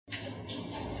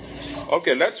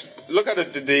Okay, let's look at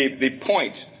the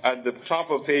point at the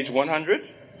top of page 100.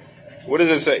 What does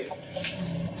it say?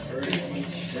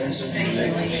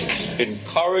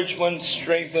 Encouragement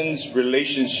strengthens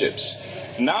relationships.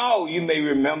 Now you may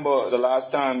remember the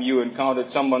last time you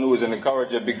encountered someone who was an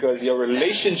encourager because your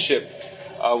relationship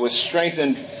was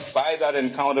strengthened by that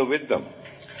encounter with them.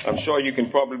 I'm sure you can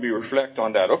probably reflect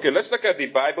on that. Okay, let's look at the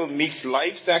Bible Meets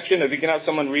Life section. If you can have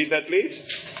someone read that, please.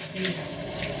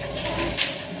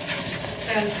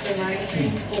 Since the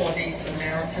 1940s,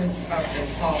 Americans have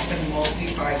been popping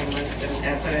multivitamins in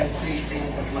ever-increasing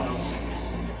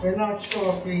amounts. We're not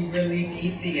sure if we really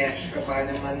need the extra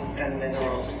vitamins and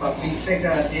minerals, but we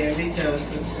figure a daily dose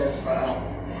is good for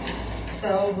us.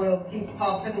 So we'll keep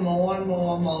popping more and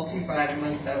more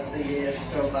multivitamins as the years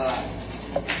go by.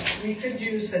 We could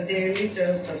use a daily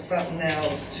dose of something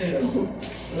else too.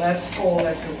 Let's call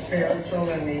it the spiritual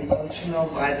and emotional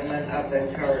vitamin of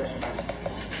encouragement.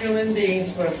 Human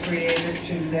beings were created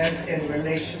to live in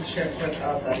relationship with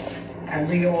others, and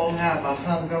we all have a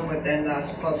hunger within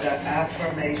us for the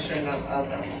affirmation of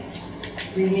others.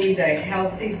 We need a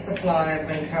healthy supply of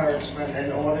encouragement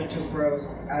in order to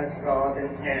grow as God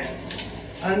intends.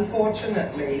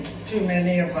 Unfortunately, too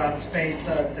many of us face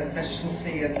a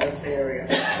deficiency in this area.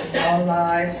 Our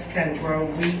lives can grow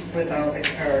weak without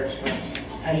encouragement,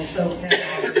 and so can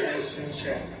our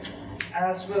relationships.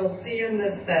 As we'll see in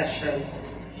this session,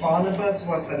 Barnabas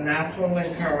was a natural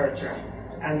encourager,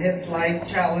 and his life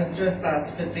challenges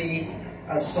us to be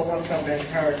a source of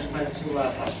encouragement to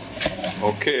others.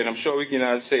 Okay, and I'm sure we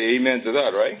can say amen to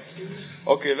that, right?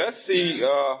 Okay, let's see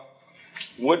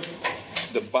what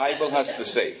the Bible has to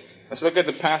say. Let's look at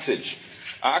the passage.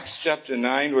 Acts chapter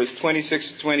 9, verse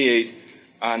 26 to 28,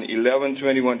 and 11,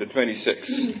 21 to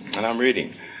 26. And I'm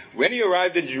reading. When he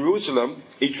arrived in Jerusalem,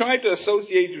 he tried to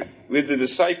associate with the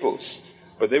disciples,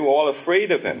 but they were all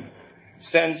afraid of him,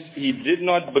 since he did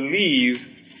not believe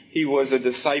he was a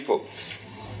disciple.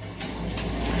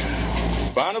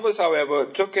 Barnabas, however,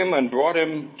 took him and brought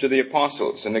him to the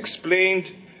apostles and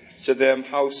explained to them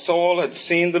how Saul had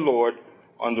seen the Lord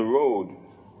on the road,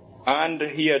 and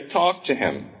he had talked to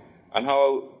him, and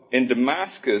how in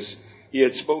Damascus he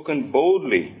had spoken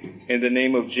boldly in the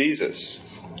name of Jesus.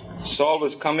 Saul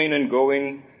was coming and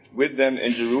going with them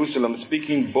in Jerusalem,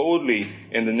 speaking boldly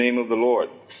in the name of the Lord.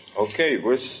 Okay,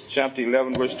 chapter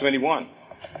 11, verse 21.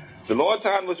 The Lord's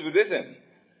hand was with him,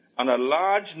 and a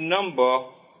large number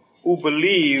who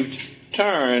believed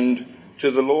turned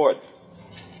to the Lord.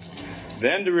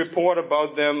 Then the report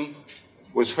about them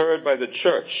was heard by the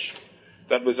church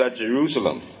that was at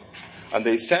Jerusalem, and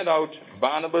they sent out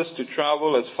Barnabas to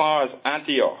travel as far as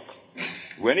Antioch.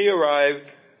 When he arrived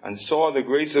and saw the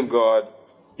grace of God,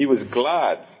 he was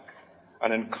glad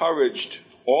and encouraged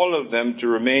all of them to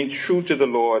remain true to the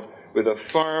Lord with a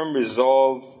firm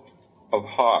resolve of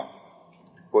heart.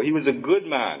 For he was a good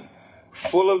man,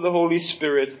 full of the Holy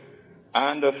Spirit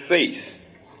and of faith,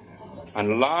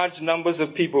 and large numbers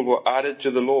of people were added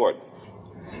to the Lord.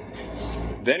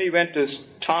 Then he went to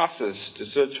Tarsus to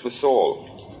search for Saul.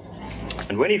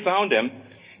 And when he found him,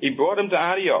 he brought him to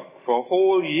Antioch. For a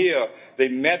whole year they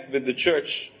met with the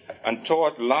church and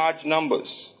taught large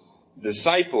numbers.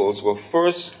 Disciples were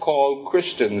first called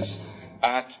Christians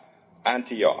at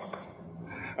Antioch.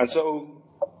 And so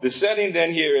the setting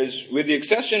then here is, with the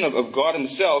exception of God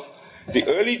himself, the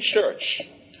early church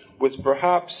was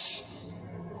perhaps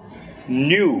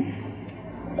new.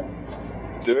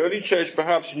 The early church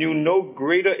perhaps knew no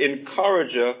greater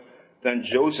encourager than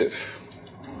Joseph,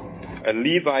 a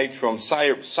Levite from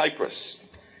Cyprus.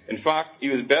 In fact, he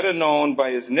was better known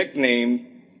by his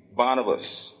nickname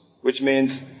Barnabas, which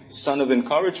means son of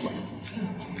encouragement.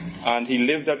 And he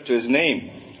lived up to his name.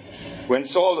 When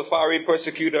Saul, the fiery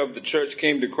persecutor of the church,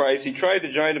 came to Christ, he tried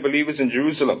to join the believers in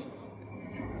Jerusalem.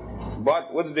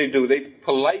 But what did they do? They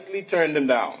politely turned him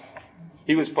down.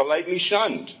 He was politely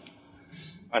shunned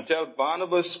until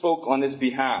Barnabas spoke on his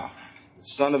behalf,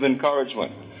 son of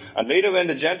encouragement. And later when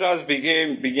the Gentiles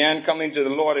began coming to the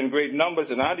Lord in great numbers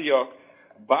in Antioch,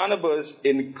 Barnabas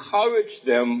encouraged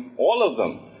them, all of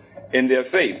them, in their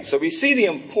faith. So we see the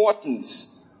importance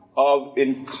of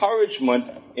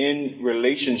encouragement in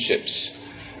relationships.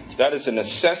 That is a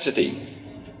necessity.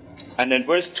 And in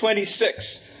verse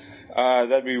 26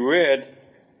 that we read,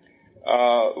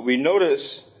 we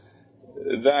notice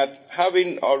that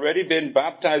having already been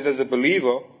baptized as a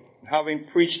believer, having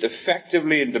preached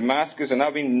effectively in Damascus, and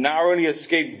having narrowly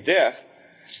escaped death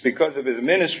because of his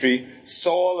ministry,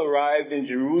 Saul arrived in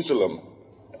Jerusalem,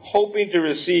 hoping to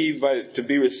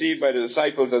be received by the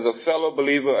disciples as a fellow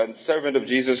believer and servant of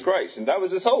Jesus Christ. And that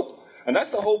was his hope. And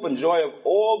that's the hope and joy of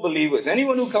all believers.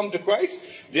 Anyone who comes to Christ,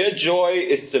 their joy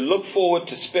is to look forward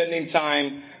to spending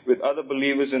time with other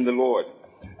believers in the Lord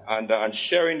and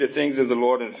sharing the things of the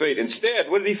Lord in faith. Instead,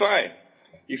 what did he find?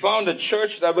 He found a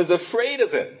church that was afraid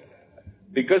of him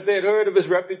because they had heard of his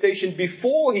reputation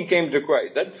before he came to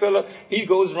Christ. That fella, he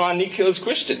goes around and he kills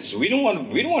Christians. We don't want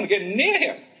to get near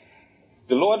him.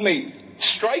 The Lord may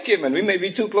strike him and we may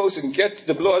be too close and get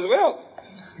the blow as well.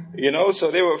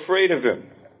 So they were afraid of him.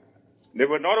 They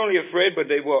were not only afraid, but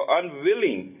they were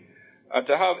unwilling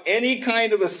to have any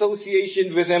kind of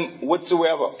association with him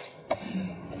whatsoever.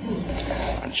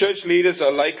 And church leaders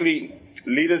likely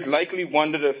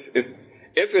wondered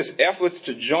if his efforts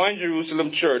to join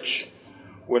Jerusalem church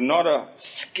were not a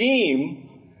scheme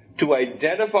to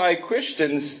identify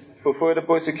Christians for further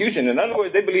persecution. In other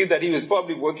words, they believed that he was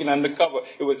probably working undercover.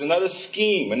 It was another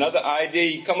scheme, another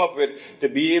idea he come up with to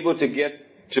be able to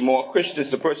get to more Christians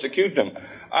to persecute them.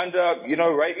 And,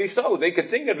 rightly so. They could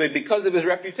think of it because of his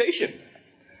reputation.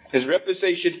 His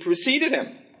reputation preceded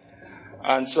him.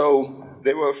 And so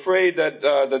they were afraid that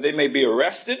they may be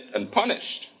arrested and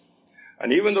punished.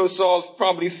 And even though Saul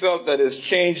probably felt that his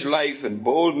changed life and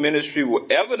bold ministry were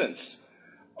evidence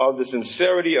of the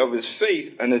sincerity of his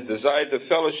faith and his desire to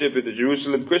fellowship with the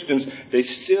Jerusalem Christians, they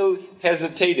still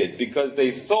hesitated because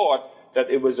they thought that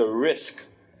it was a risk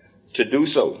to do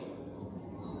so.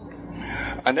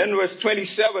 And then verse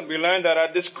 27, we learn that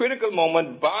at this critical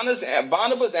moment,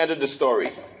 Barnabas entered the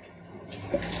story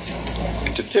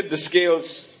to tip the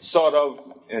scales sort of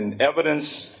in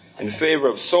evidence in favor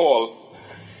of Saul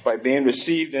by being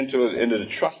received into the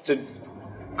trusted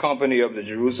company of the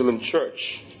Jerusalem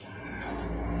church.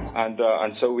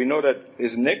 And so we know that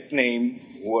his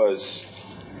nickname was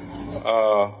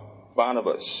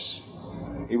Barnabas.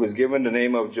 He was given the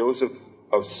name of Joseph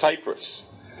of Cyprus,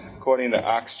 according to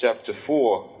Acts chapter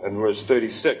 4 and verse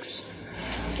 36.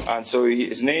 And so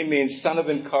his name means son of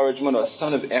encouragement or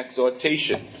son of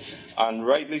exhortation. And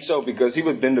rightly so, because he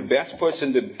would have been the best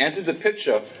person to enter the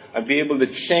picture and be able to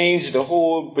change the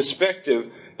whole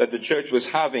perspective that the church was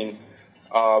having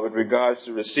with regards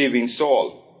to receiving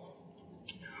Saul.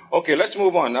 Okay, let's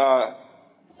move on.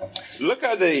 Look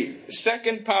at the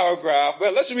second paragraph.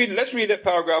 Well, let's read that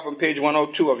paragraph on page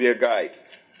 102 of your guide.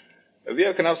 If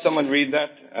you can have someone read that,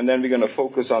 and then we're going to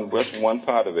focus on just one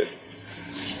part of it.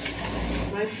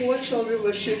 My 4 children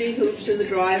were shooting hoops in the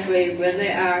driveway when they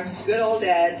asked good old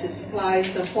Dad to supply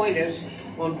some pointers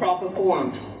on proper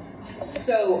form.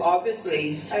 So,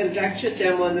 obviously, I lectured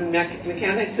them on the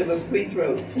mechanics of a free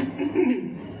throw.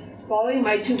 Following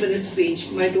my 2-minute speech,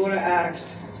 my daughter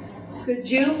asked, "Could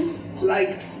you,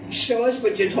 show us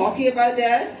what you're talking about,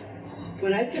 Dad?"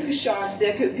 When I took a shot,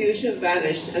 their confusion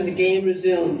vanished and the game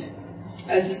resumed.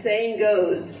 As the saying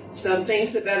goes, some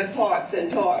things are better caught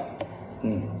than taught.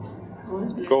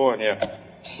 Go on, yeah.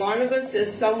 Barnabas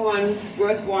is someone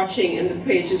worth watching in the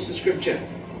pages of Scripture.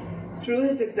 Through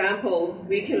his example,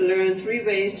 we can learn 3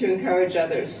 ways to encourage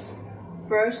others.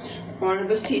 First,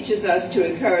 Barnabas teaches us to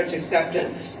encourage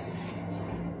acceptance.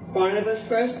 Barnabas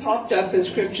first popped up in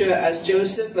Scripture as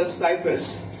Joseph of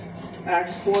Cyprus,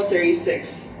 Acts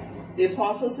 4:36. The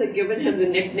apostles had given him the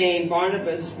nickname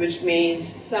Barnabas, which means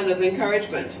son of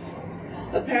encouragement.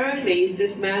 Apparently,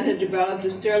 this man had developed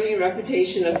a sterling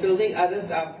reputation of building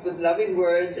others up with loving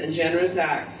words and generous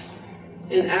acts.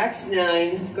 In Acts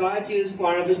 9, God used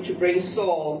Barnabas to bring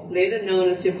Saul, later known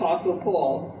as the Apostle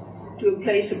Paul, to a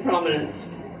place of prominence.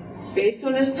 Based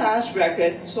on his past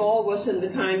record, Saul wasn't the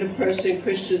kind of person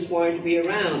Christians wanted to be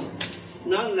around,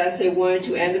 not unless they wanted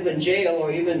to end up in jail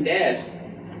or even dead.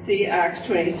 See Acts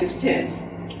 26:10.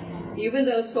 Even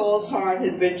though Saul's heart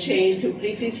had been changed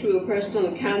completely through a personal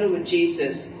encounter with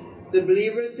Jesus, the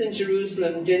believers in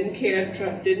Jerusalem didn't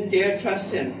dare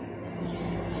trust him.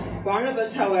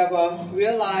 Barnabas, however,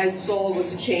 realized Saul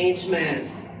was a changed man,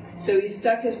 so he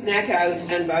stuck his neck out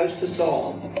and vouched for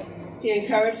Saul. He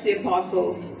encouraged the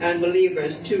apostles and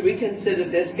believers to reconsider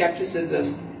their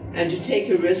skepticism and to take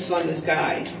a risk on this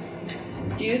guy.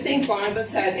 Do you think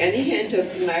Barnabas had any hint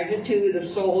of the magnitude of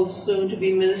Saul's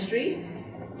soon-to-be ministry?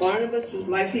 Barnabas was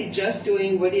likely just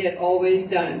doing what he had always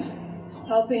done,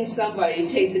 helping somebody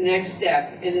take the next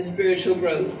step in his spiritual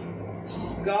growth.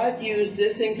 God used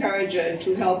this encourager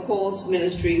to help Paul's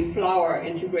ministry flower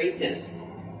into greatness.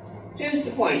 Here's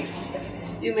the point.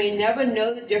 You may never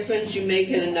know the difference you make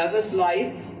in another's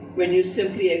life when you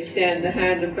simply extend the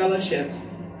hand of fellowship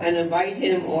and invite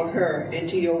him or her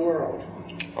into your world.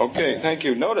 Okay, thank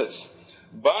you. Notice,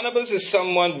 Barnabas is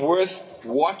someone worth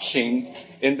watching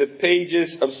in the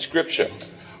pages of Scripture.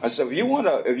 And so if you want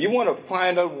to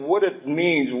find out what it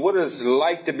means, what it's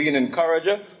like to be an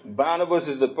encourager, Barnabas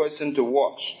is the person to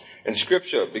watch. in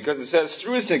Scripture, because it says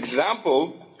through his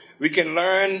example, we can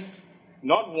learn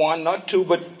not one, not two,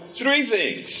 but three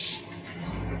things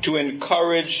to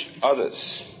encourage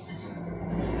others.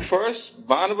 First,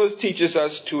 Barnabas teaches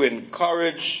us to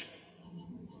encourage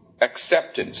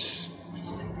acceptance.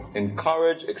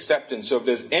 Encourage acceptance. So if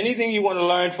there's anything you want to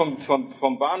learn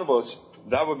from Barnabas,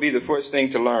 that would be the first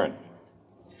thing to learn.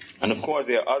 And of course,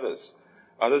 there are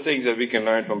other things that we can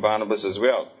learn from Barnabas as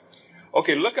well.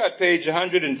 Okay, look at page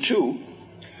 102.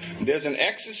 There's an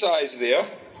exercise there.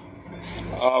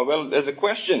 There's a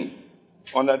question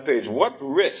on that page. What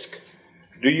risk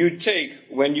do you take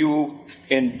when you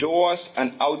endorse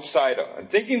an outsider? And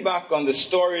thinking back on the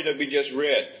story that we just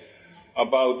read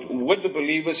about what the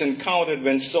believers encountered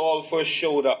when Saul first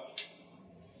showed up.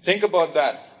 Think about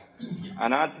that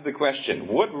and answer the question.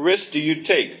 What risk do you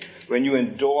take when you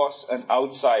endorse an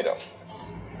outsider?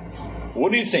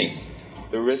 What do you think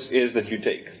the risk is that you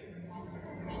take?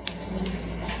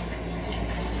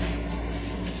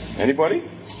 Anybody?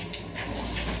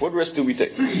 What risk do we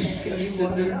take?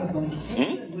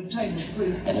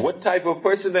 What type of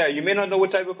person they are? You may not know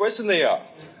what type of person they are.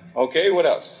 Okay, what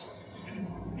else?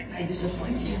 I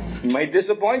disappoint you. Might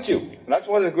disappoint you. That's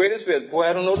one of the greatest fears. Boy,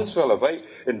 I don't know this fellow. If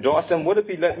I endorse him, what if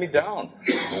he let me down?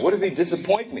 What if he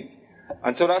disappoint me?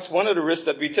 And so that's one of the risks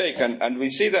that we take. And we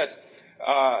see that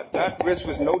that risk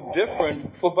was no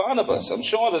different for Barnabas. I'm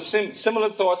sure the similar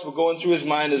thoughts were going through his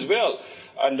mind as well.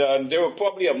 And there were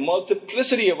probably a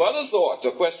multiplicity of other thoughts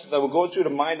or questions that were going through the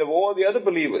mind of all the other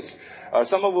believers.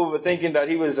 Some of them were thinking that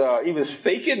he was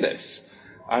faking this.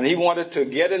 And he wanted to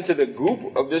get into the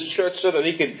group of this church so that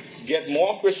he could get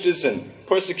more Christians and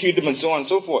persecute them and so on and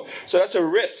so forth. So that's a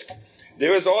risk.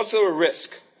 There is also a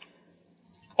risk.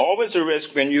 Always a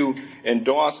risk when you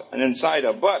endorse an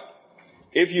insider. But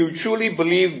if you truly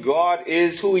believe God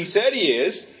is who he said he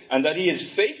is, and that he is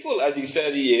faithful as he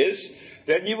said he is,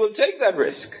 then you will take that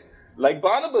risk, like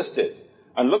Barnabas did.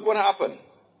 And look what happened.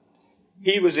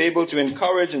 He was able to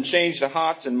encourage and change the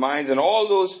hearts and minds and all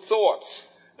those thoughts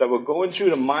that were going through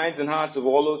the minds and hearts of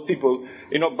all those people.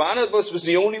 You know, Barnabas was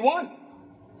the only one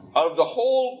out of the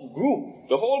whole group,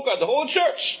 the whole crowd, the whole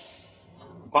church.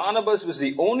 Barnabas was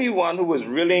the only one who was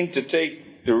willing to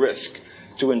take the risk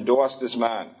to endorse this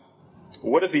man.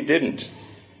 What if he didn't?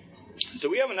 So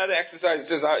we have another exercise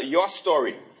that says, your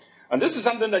story. And this is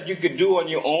something that you could do on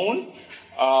your own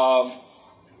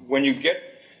when you get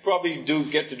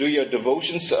to do your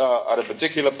devotions at a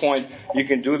particular point. You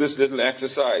can do this little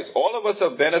exercise. All of us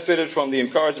have benefited from the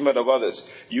encouragement of others.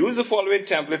 Use the following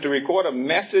template to record a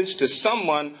message to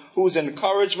someone whose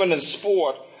encouragement and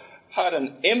support had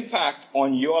an impact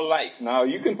on your life. Now,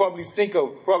 you can probably think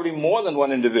of more than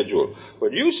one individual,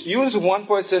 but use one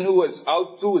person who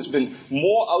has been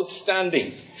more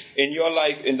outstanding in your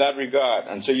life in that regard.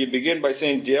 And so you begin by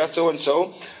saying, dear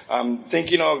so-and-so, I'm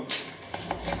thinking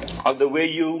of the way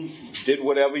you did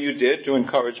whatever you did to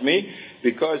encourage me,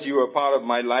 because you were a part of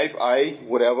my life,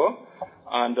 whatever.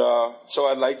 And so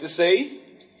I'd like to say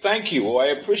thank you, or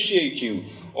I appreciate you,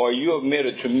 or you have made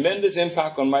a tremendous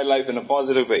impact on my life in a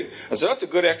positive way. And so that's a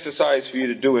good exercise for you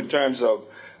to do in terms of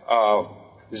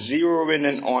zeroing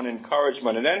in on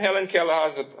encouragement. And then Helen Keller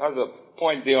has a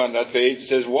point there on that page. It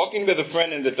says, walking with a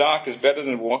friend in the dark is better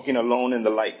than walking alone in the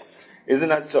light. Isn't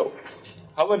that so?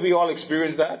 Haven't we all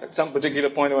experienced that at some particular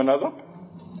point or another?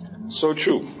 So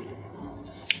true.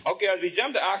 Okay, as we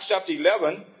jump to Acts chapter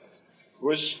 11,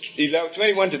 verse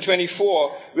 21 to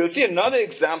 24, we'll see another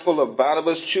example of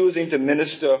Barnabas choosing to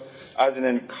minister as an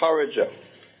encourager.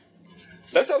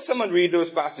 Let's have someone read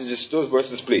those passages, those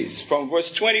verses, please. From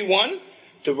verse 21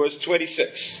 to verse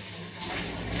 26.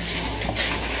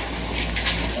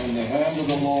 And the hand of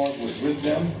the Lord was with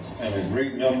them, and a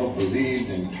great number believed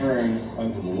and turned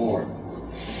unto the Lord.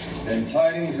 Then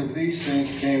tidings of these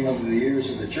things came unto the ears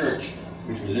of the church,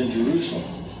 which was in Jerusalem.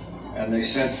 And they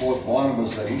sent forth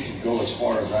Barnabas that he should go as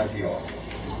far as Antioch,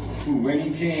 who, when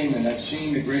he came and had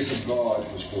seen the grace of God,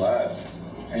 was glad.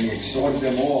 And he exhorted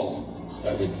them all,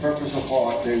 that with purpose of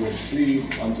heart they would cleave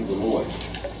unto the Lord.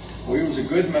 For he was a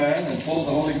good man, and full of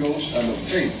the Holy Ghost and of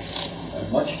faith,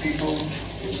 and much people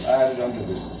was added unto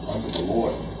the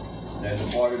Lord. Then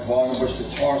departed Barnabas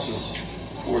to Tarsus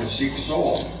for to seek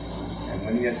Saul. And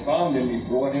when he had found him, he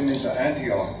brought him unto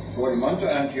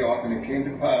Antioch, and it came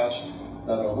to pass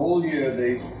that a whole year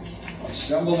they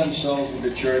assembled themselves with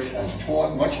the church and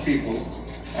taught much people,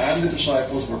 and the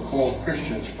disciples were called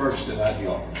Christians first in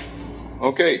Antioch.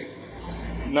 Okay.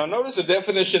 Now notice the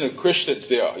definition of Christians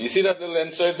there. You see that little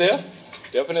insert there?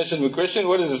 Definition of Christian,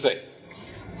 what does it say?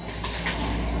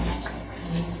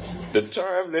 The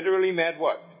term literally meant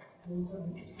what?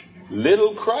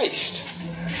 little Christ.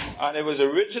 And it was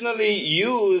originally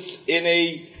used in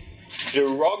a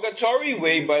derogatory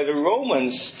way by the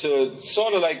Romans to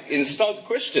sort of like insult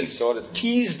Christians, or to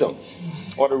tease them,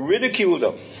 or to ridicule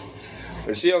them.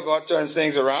 You see how God turns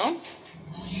things around?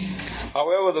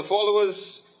 However, the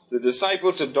followers, the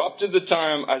disciples, adopted the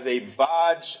term as a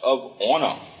badge of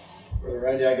honor. Brother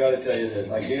Randy, I got to tell you this.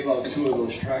 I gave out 2 of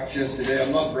those tracts yesterday.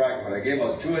 I'm not bragging, but I gave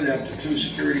out 2 of them to 2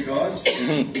 security guards.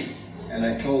 And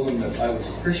I told them that I was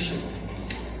a Christian.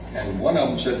 And one of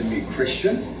them said to me,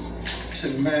 "Christian?" I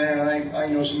said, "Man, I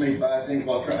know so many bad things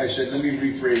about Christ." I said, "Let me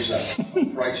rephrase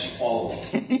that. Christ follower."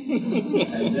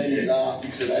 And then he laughed.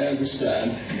 He said, "I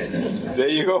understand." There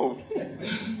you go.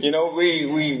 You know,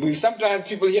 we sometimes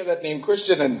people hear that name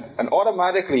Christian and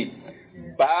automatically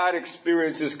bad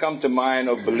experiences come to mind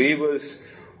of believers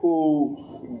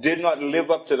who did not live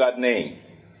up to that name,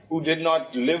 who did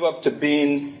not live up to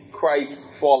being Christ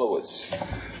followers.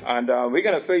 And we're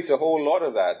going to face a whole lot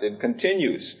of that. It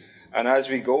continues. And as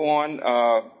we go on,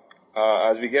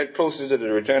 as we get closer to the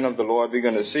return of the Lord, we're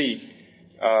going to see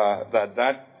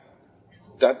that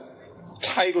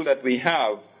title that we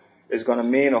have is going to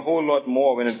mean a whole lot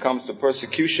more when it comes to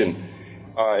persecution,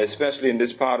 especially in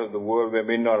this part of the world where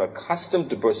we're not accustomed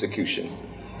to persecution.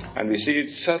 And we see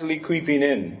it subtly creeping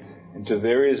into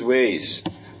various ways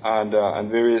and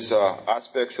various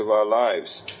aspects of our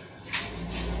lives.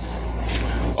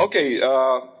 Okay,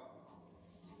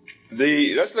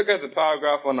 let's look at the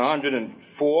paragraph on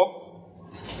 104.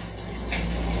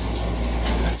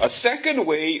 A second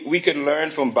way we can learn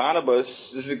from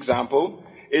Barnabas' example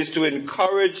is to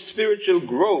encourage spiritual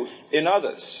growth in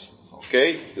others.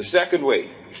 Okay, the second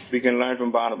way we can learn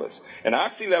from Barnabas. In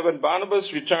Acts 11,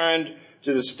 Barnabas returned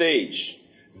to the stage.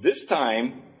 This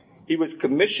time, he was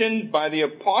commissioned by the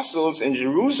apostles in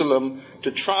Jerusalem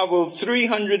to travel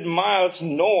 300 miles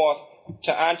north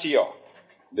to Antioch.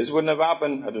 This wouldn't have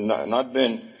happened had it not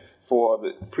been for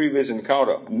the previous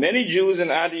encounter. Many Jews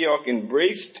in Antioch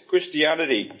embraced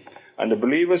Christianity, and the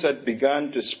believers had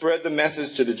begun to spread the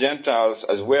message to the Gentiles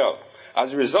as well.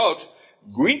 As a result,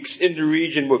 Greeks in the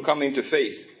region were coming to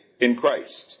faith in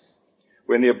Christ.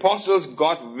 When the apostles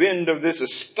got wind of this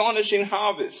astonishing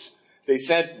harvest, they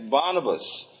sent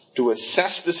Barnabas to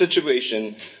assess the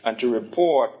situation and to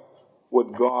report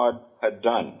what God had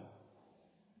done.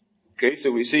 Okay,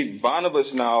 so we see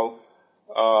Barnabas now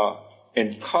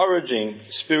encouraging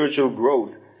spiritual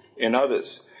growth in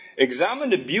others. Examine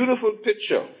the beautiful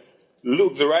picture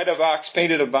Luke, the writer of Acts,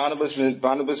 painted of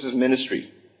Barnabas'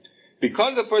 ministry.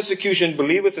 Because of persecution,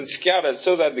 believers had scattered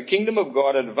so that the kingdom of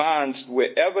God advanced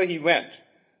wherever he went.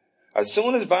 As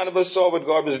soon as Barnabas saw what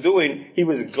God was doing, he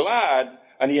was glad,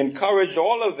 and he encouraged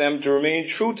all of them to remain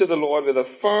true to the Lord with a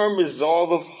firm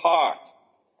resolve of heart.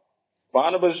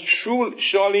 Barnabas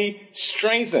surely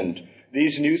strengthened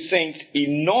these new saints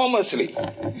enormously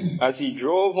as he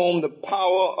drove home the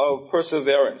power of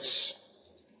perseverance.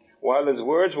 While his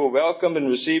words were welcomed and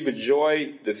received with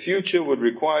joy, the future would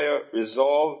require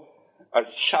resolve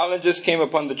as challenges came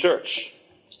upon the church.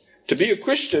 To be a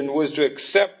Christian was to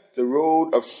accept the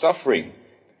road of suffering,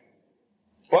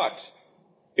 but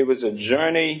it was a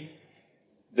journey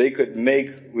they could make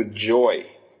with joy.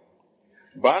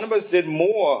 Barnabas did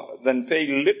more than pay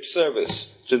lip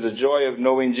service to the joy of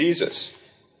knowing Jesus.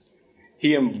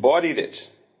 He embodied it.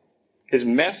 His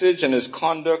message and his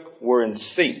conduct were in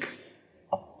sync.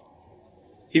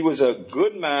 He was a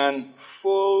good man,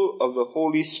 full of the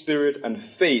Holy Spirit and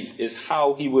faith is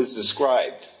how he was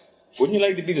described. Wouldn't you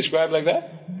like to be described like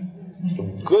that?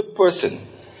 A good person,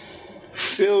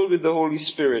 filled with the Holy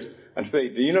Spirit and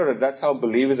faith. Do you know that that's how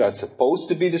believers are supposed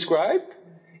to be described?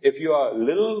 If you are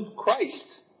little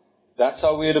Christ, that's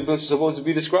how we're supposed to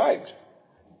be described.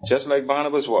 Just like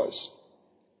Barnabas was.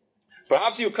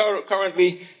 Perhaps you're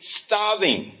currently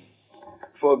starving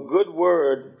for a good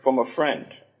word from a friend.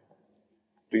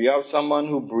 Do you have someone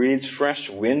who breathes fresh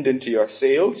wind into your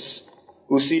sails,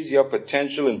 who sees your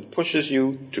potential and pushes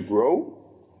you to grow?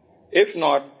 If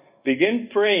not, begin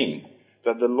praying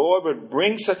that the Lord would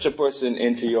bring such a person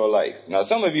into your life. Now,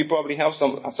 some of you probably have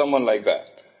someone like that.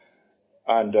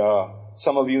 And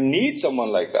some of you need someone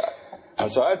like that.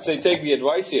 And so I'd say take the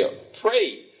advice here.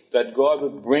 Pray that God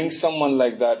would bring someone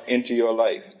like that into your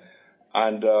life.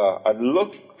 And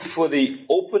look for the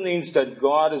openings that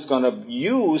God is going to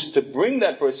use to bring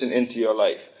that person into your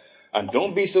life. And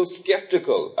don't be so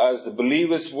skeptical as the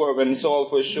believers were when Saul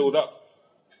first showed up.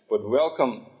 But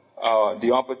welcome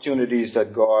the opportunities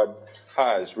that God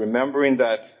has, remembering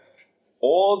that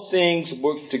all things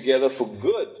work together for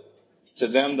good to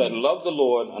them that love the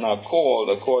Lord and are called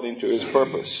according to his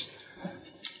purpose.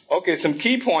 Okay, some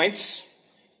key points.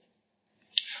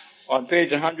 on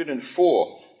page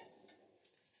 104,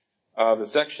 the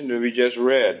section that we just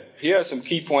read, here are some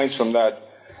key points from that,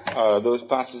 those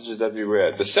passages that we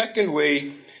read. The second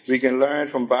way we can learn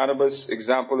from Barnabas'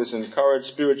 example is encourage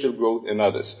spiritual growth in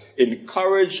others.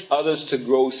 Encourage others to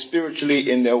grow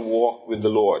spiritually in their walk with the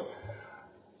Lord.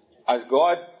 As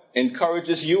God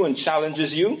encourages you and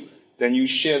challenges you, then you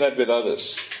share that with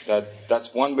others.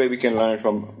 That's one way we can learn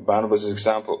from Barnabas'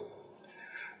 example.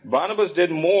 Barnabas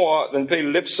did more than pay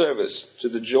lip service to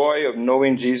the joy of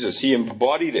knowing Jesus. He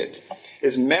embodied it.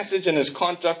 His message and his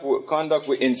conduct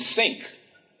were in sync.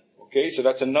 Okay, so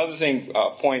that's another thing,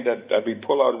 point that we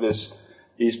pull out of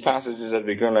these passages that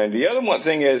we can learn. The other one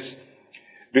thing is,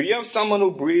 do you have someone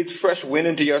who breathes fresh wind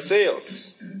into your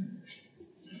sails?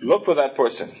 Look for that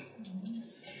person.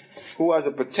 Who has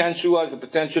the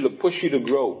potential to push you to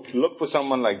grow. Look for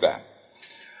someone like that.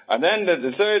 And then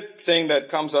the third thing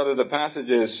that comes out of the passage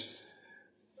is,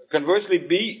 conversely,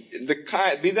 be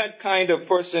that kind of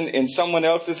person in someone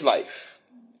else's life.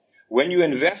 When you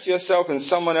invest yourself in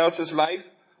someone else's life,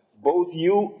 both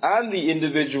you and the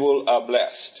individual are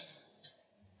blessed.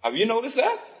 Have you noticed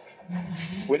that?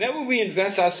 Whenever we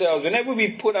invest ourselves, whenever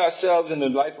we put ourselves in the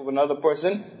life of another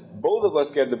person, both of us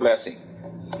get the blessing.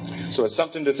 So it's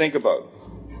something to think about.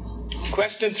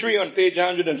 Question 3 on page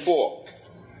 104.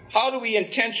 How do we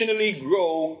intentionally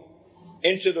grow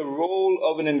into the role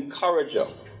of an encourager?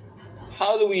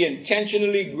 How do we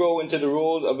intentionally grow into the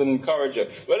role of an encourager?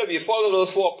 Well, if you follow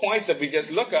those 4 points that we just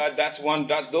look at,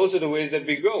 those are the ways that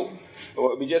we grow.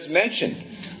 What we just mentioned,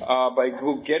 by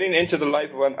getting into the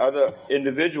life of other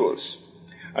individuals.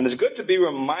 And it's good to be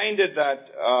reminded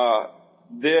that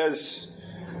it's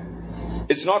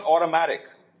not automatic.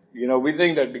 You know, we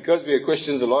think that because we are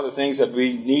Christians, a lot of things that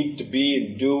we need to be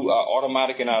and do are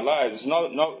automatic in our lives.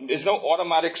 There's no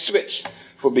automatic switch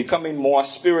for becoming more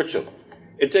spiritual.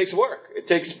 It takes work. It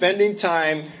takes spending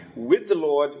time with the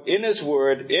Lord, in His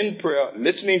Word, in prayer,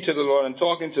 listening to the Lord and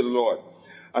talking to the Lord.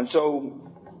 And so,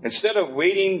 instead of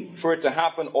waiting for it to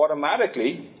happen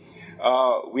automatically,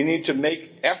 we need to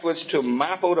make efforts to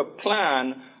map out a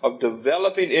plan of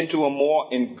developing into a more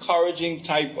encouraging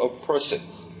type of person.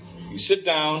 You sit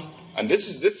down, and this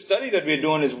study that we're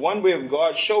doing is one way of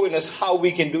God showing us how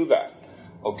we can do that.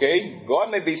 Okay? God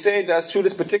may be saying to us through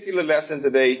this particular lesson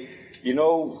today, you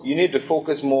know, you need to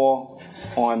focus more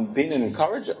on being an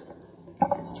encourager.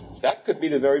 That could be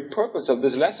the very purpose of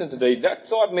this lesson today. That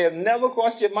thought may have never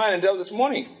crossed your mind until this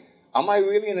morning. Am I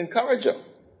really an encourager?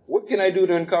 What can I do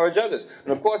to encourage others?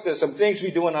 And of course, there's some things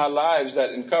we do in our lives that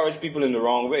encourage people in the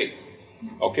wrong way.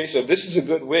 Okay, so this is a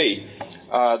good way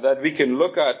that we can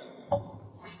look at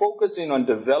focusing on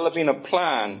developing a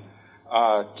plan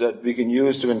that we can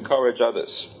use to encourage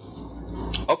others.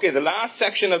 Okay, the last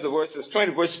section of the verses,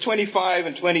 verse 25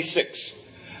 and 26.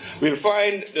 We'll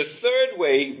find the third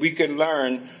way we can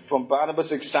learn from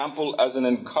Barnabas' example as an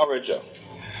encourager.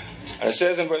 And it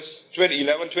says in verse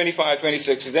 11, 25,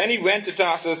 26, Then he went to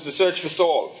Tarsus to search for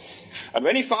Saul. And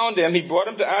when he found him, he brought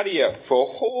him to Antioch. For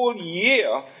a whole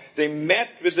year they met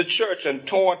with the church and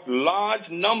taught large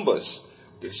numbers.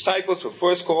 The disciples were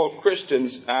first called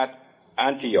Christians at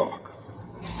Antioch.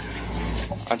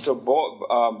 And so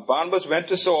Barnabas went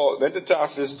to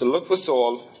Tarsus to look for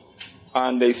Saul,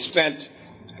 and they spent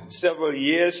several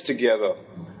years together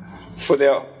for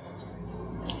their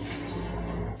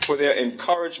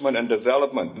encouragement and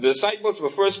development. The disciples were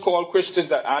first called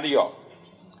Christians at Antioch.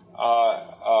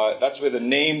 That's where the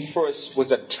name first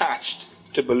was attached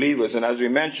to believers. And as we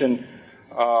mentioned,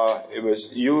 it was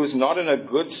used not in a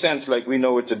good sense like we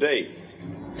know it today.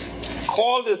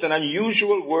 Called is an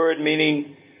unusual word,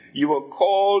 meaning you were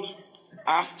called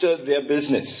after their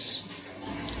business.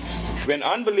 When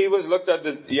unbelievers looked at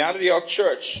the Antioch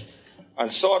church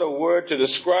and sought a word to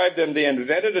describe them, they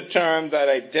invented a term that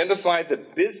identified the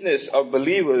business of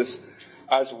believers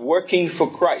as working for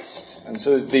Christ. And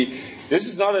so this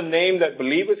is not a name that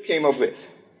believers came up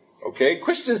with. Okay?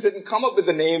 Christians didn't come up with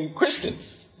the name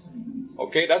Christians.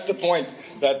 Okay? That's the point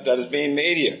that is being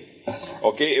made here.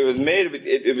 Okay? It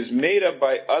was made up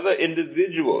by other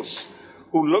individuals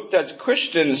who looked at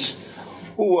Christians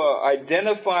who were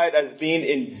identified as being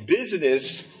in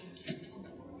business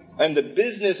and the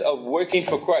business of working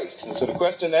for Christ. And so the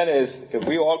question then is, if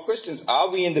we're all Christians, are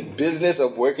we in the business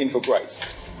of working for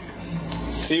Christ?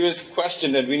 Serious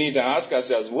question that we need to ask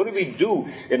ourselves. What do we do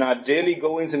in our daily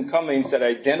goings and comings that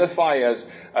identify us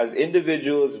as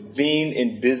individuals being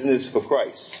in business for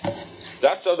Christ?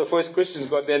 That's how the first Christians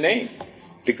got their name.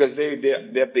 Because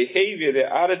their behavior,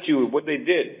 their attitude, what they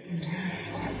did,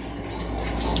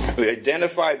 we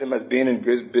identify them as being in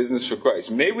business for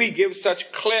Christ. May we give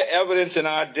such clear evidence in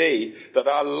our day that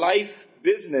our life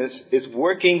business is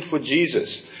working for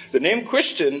Jesus. The name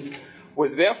Christian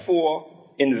was therefore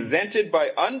invented by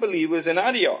unbelievers in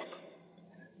Antioch.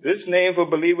 This name for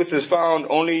believers is found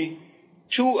only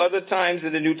 2 other times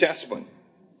in the New Testament.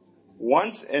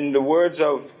 Once in the words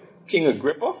of King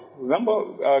Agrippa.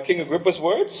 Remember King Agrippa's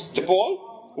words to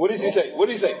Paul? What does he say? What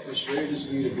does he say? Persuades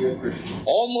me to be a Christian.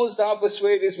 Almost thou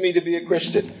persuadest me to be a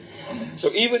Christian.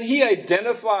 So even he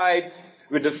identified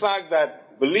with the fact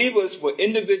that believers were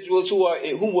individuals who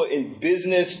were in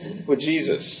business for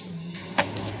Jesus.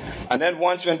 And then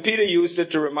once when Peter used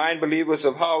it to remind believers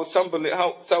of how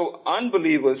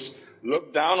unbelievers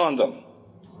looked down on them.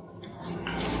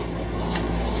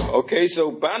 Okay,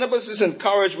 so Barnabas'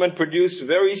 encouragement produced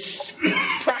very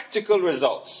practical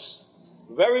results.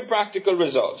 Very practical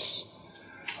results.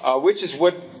 Which is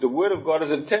what the Word of God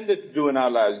is intended to do in our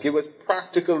lives. Give us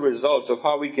practical results of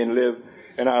how we can live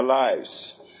in our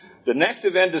lives. The next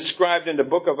event described in the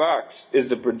book of Acts is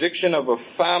the prediction of a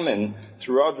famine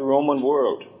throughout the Roman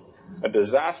world. A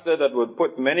disaster that would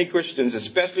put many Christians,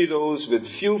 especially those with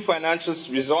few financial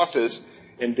resources,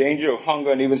 in danger of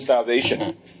hunger and even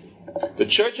starvation. The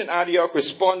church in Antioch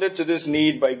responded to this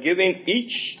need by giving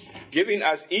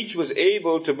as each was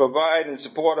able to provide in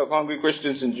support of hungry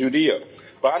Christians in Judea.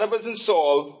 Barnabas and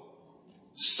Saul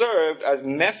served as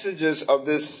messengers of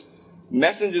this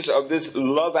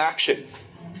love action.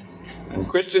 And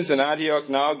Christians in Antioch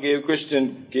now gave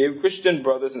Christian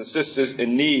brothers and sisters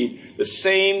in need the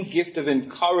same gift of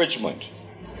encouragement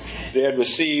they had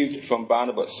received from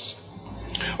Barnabas.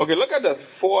 Okay, look at the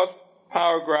 4th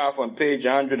paragraph on page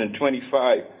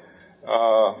 125.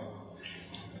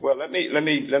 Well, let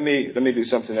me do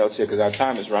something else here because our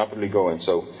time is rapidly going.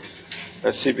 So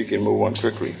let's see if we can move on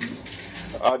quickly.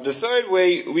 The third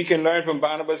way we can learn from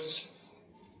Barnabas'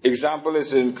 example is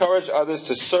to encourage others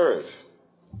to serve.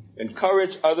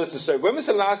 Encourage others to serve. When was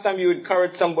the last time you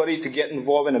encouraged somebody to get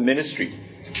involved in a ministry?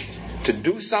 To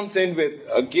do something with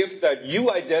a gift that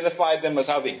you identified them as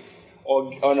having,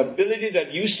 or an ability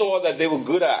that you saw that they were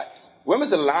good at? When was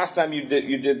the last time you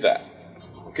did that?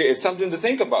 Okay, it's something to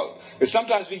think about. Because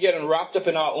sometimes we get wrapped up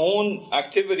in our own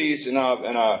activities, in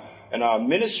our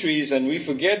ministries, and we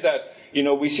forget that,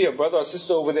 we see a brother or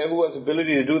sister over there who has the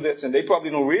ability to do this, and they probably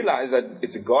don't realize that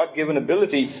it's a God-given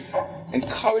ability.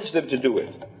 Encourage them to do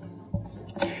it.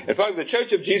 In fact, the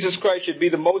Church of Jesus Christ should be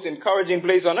the most encouraging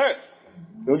place on earth.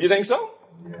 Don't you think so?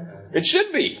 Yes. It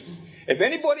should be. If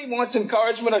anybody wants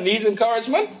encouragement or needs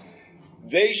encouragement,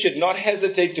 they should not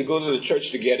hesitate to go to the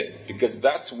church to get it, because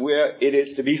that's where it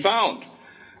is to be found.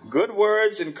 Good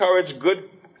words encourage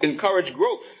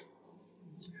growth.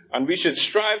 And we should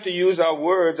strive to use our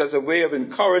words as a way of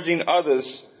encouraging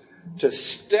others to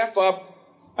step up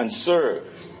and serve.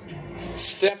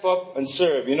 Step up and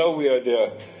serve.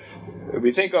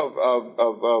 We think of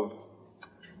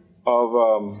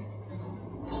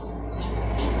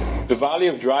the Valley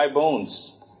of Dry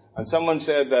Bones. And someone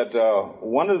said that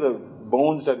one of the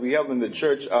bones that we have in the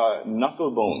church are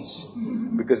knuckle bones,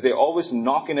 because they're always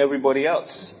knocking everybody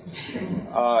else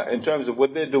in terms of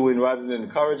what they're doing rather than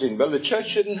encouraging. Well, the church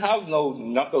shouldn't have no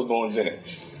knuckle bones in it.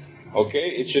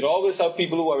 Okay? It should always have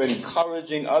people who are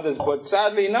encouraging others. But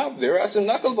sadly enough, there are some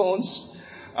knuckle bones.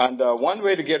 And one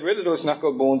way to get rid of those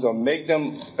knuckle bones or make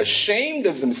them ashamed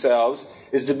of themselves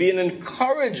is to be an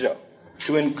encourager,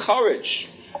 to encourage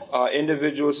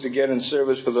individuals to get in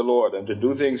service for the Lord and to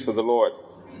do things for the Lord.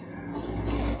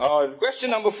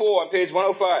 Question number 4 on page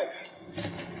 105.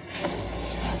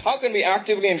 How can we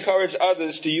actively encourage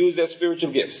others to use their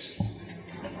spiritual gifts?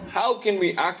 How can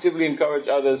we actively encourage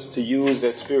others to use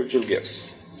their spiritual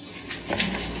gifts?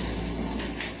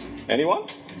 Anyone?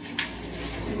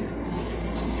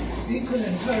 We could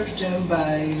encourage them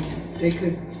they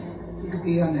could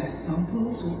be an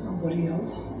example to somebody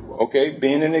else. Okay,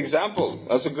 being an example.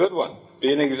 That's a good one.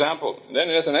 Be an example. Then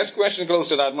there's the next question close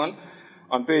to that one.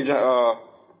 On page,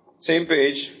 same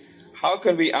page. How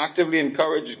can we actively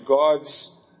encourage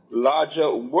God's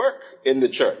larger work in the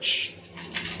church?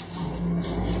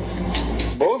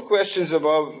 Both questions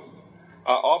above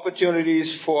are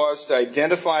opportunities for us to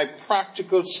identify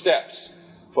practical steps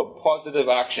for positive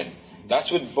action.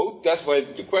 That's why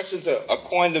the questions are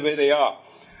coined the way they are.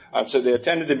 So they are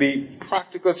intended to be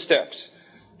practical steps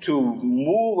to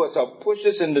move us or push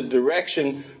us in the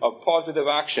direction of positive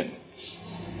action.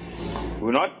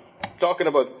 We're not talking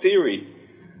about theory,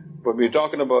 but we're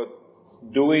talking about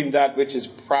doing that which is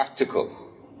practical.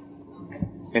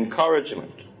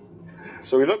 Encouragement.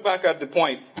 So we look back at the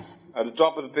point at the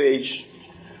top of the page,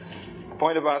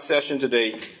 point of our session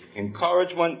today.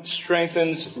 Encouragement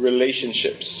strengthens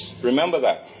relationships. Remember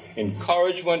that.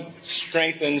 Encouragement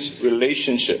strengthens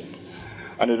relationship.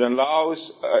 And it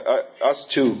allows us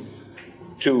to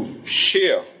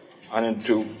share and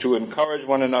to encourage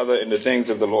one another in the things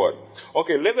of the Lord.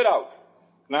 Okay, live it out.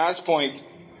 Last point.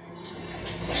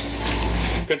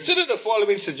 Consider the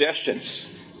following suggestions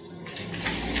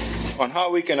on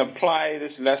how we can apply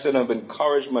this lesson of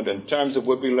encouragement in terms of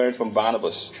what we learned from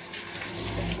Barnabas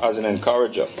as an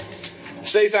encourager.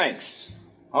 Say thanks.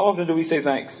 How often do we say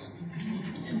thanks?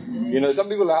 You know, some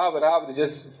people have it of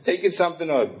just taking something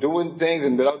or doing things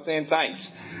and without saying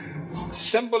thanks.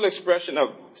 Simple expression of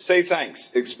say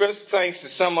thanks. Express thanks to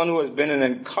someone who has been an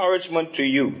encouragement to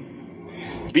you.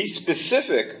 Be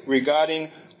specific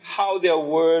regarding how their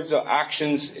words or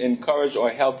actions encourage or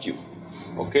help you.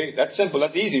 Okay, that's simple.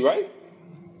 That's easy, right?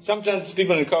 Sometimes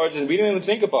people encourage us and we don't even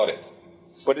think about it.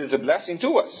 But it's a blessing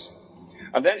to us.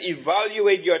 And then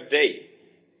evaluate your day.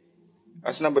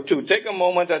 That's number 2. Take a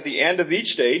moment at the end of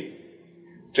each day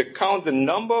to count the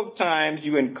number of times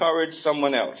you encourage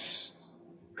someone else.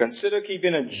 Consider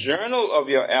keeping a journal of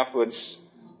your efforts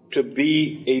to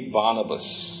be a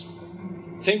Barnabas.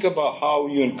 Think about how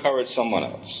you encourage someone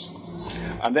else.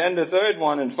 And then the third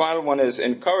one and final one is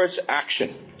encourage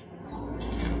action.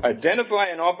 Identify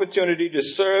an opportunity to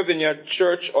serve in your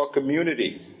church or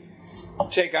community.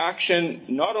 Take action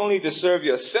not only to serve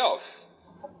yourself,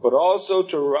 but also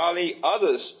to rally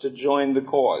others to join the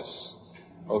cause.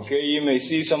 Okay, you may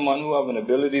see someone who have an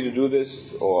ability to do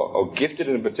this or gifted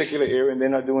in a particular area and they're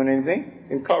not doing anything.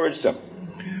 Encourage them.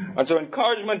 And so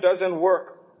encouragement doesn't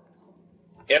work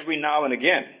every now and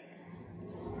again.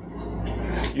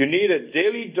 You need a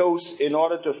daily dose in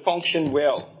order to function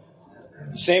well.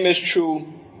 Same is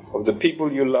true of the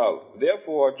people you love.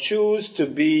 Therefore, choose to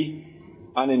be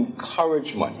an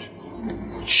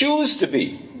encouragement. Choose to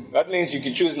be. That means you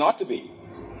can choose not to be.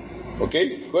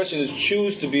 Okay? The question is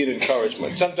choose to be an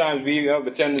encouragement. Sometimes we have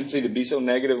a tendency to be so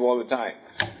negative all the time.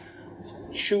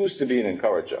 Choose to be an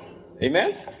encourager.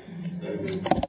 Amen?